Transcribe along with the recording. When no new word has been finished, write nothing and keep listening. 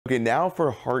Okay, now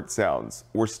for heart sounds.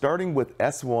 We're starting with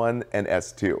S1 and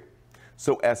S2.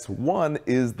 So S1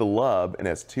 is the lub and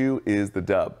S2 is the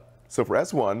dub. So for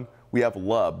S1, we have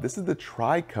lub. This is the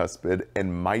tricuspid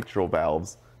and mitral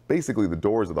valves, basically the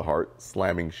doors of the heart,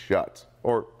 slamming shut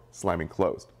or slamming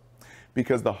closed,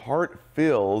 because the heart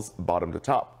fills bottom to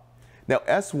top. Now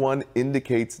S1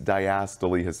 indicates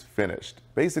diastole has finished.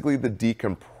 Basically the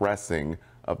decompressing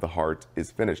of the heart is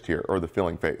finished here, or the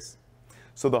filling phase.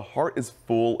 So the heart is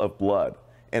full of blood,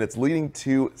 and it's leading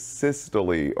to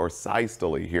systole or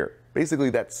systole here. Basically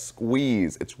that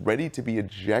squeeze, it's ready to be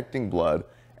ejecting blood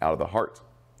out of the heart.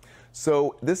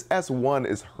 So this S1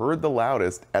 is heard the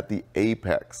loudest at the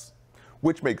apex,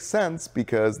 which makes sense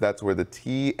because that's where the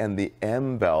T and the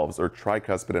M valves, or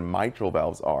tricuspid and mitral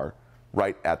valves, are,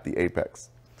 right at the apex.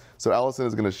 So Allison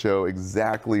is going to show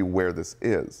exactly where this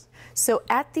is. So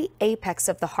at the apex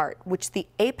of the heart, which the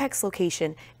apex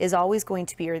location is always going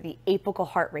to be, or the apical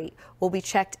heart rate, will be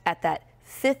checked at that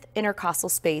fifth intercostal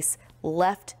space,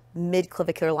 left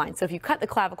mid-clavicular line. So if you cut the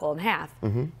clavicle in half,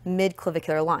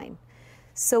 mid-clavicular line.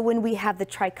 So when we have the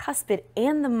tricuspid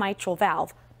and the mitral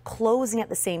valve closing at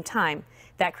the same time,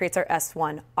 that creates our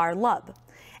S1, our lub.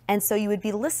 And so you would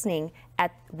be listening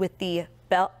with the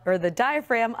belt or the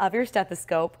diaphragm of your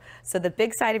stethoscope, so the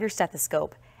big side of your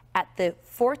stethoscope, at the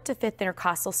fourth to fifth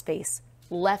intercostal space,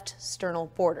 left sternal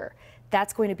border.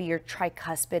 That's going to be your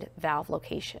tricuspid valve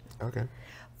location. Okay.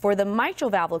 For the mitral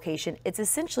valve location, it's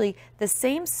essentially the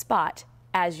same spot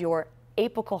as your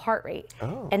apical heart rate,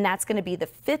 and that's going to be the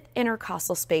fifth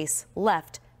intercostal space,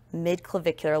 left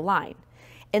mid-clavicular line.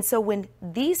 And so when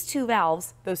these two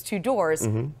valves, those two doors,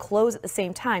 close at the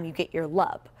same time, you get your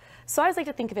lub. So I always like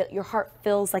to think of it, your heart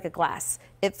fills like a glass.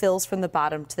 It fills from the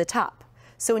bottom to the top.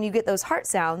 So when you get those heart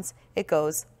sounds, it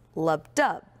goes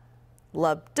lub-dub,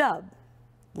 lub-dub,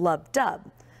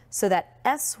 lub-dub. So that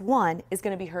S1 is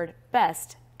going to be heard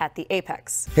best at the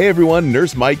apex. Hey everyone,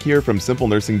 Nurse Mike here from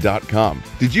simplenursing.com.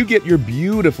 Did you get your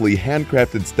beautifully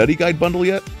handcrafted study guide bundle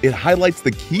yet? It highlights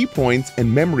the key points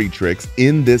and memory tricks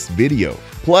in this video.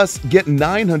 Plus, get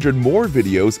 900 more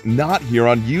videos not here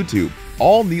on YouTube,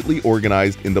 all neatly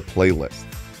organized in the playlist,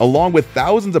 along with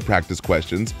thousands of practice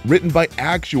questions written by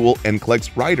actual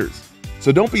NCLEX writers.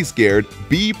 So don't be scared,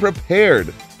 be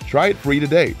prepared. Try it free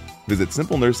today. Visit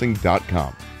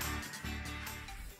simplenursing.com.